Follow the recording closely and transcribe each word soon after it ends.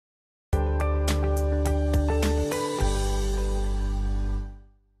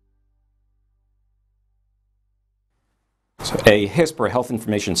A HISP, or a Health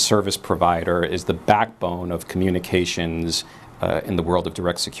Information Service Provider, is the backbone of communications in the world of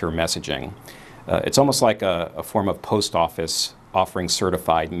direct secure messaging. It's almost like a form of post office offering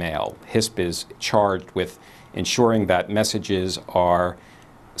certified mail. HISP is charged with ensuring that messages are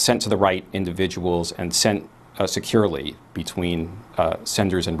sent to the right individuals and sent securely between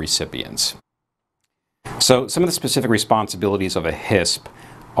senders and recipients. So some of the specific responsibilities of a HISP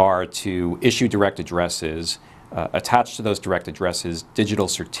are to issue direct addresses, attach to those direct addresses digital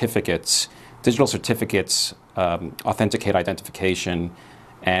certificates. Digital certificates authenticate identification,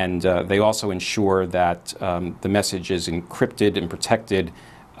 and they also ensure that the message is encrypted and protected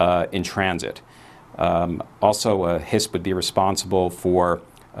in transit. Also, a HISP would be responsible for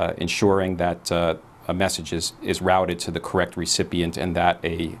ensuring that a message is routed to the correct recipient and that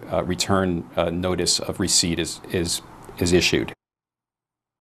a return notice of receipt is issued.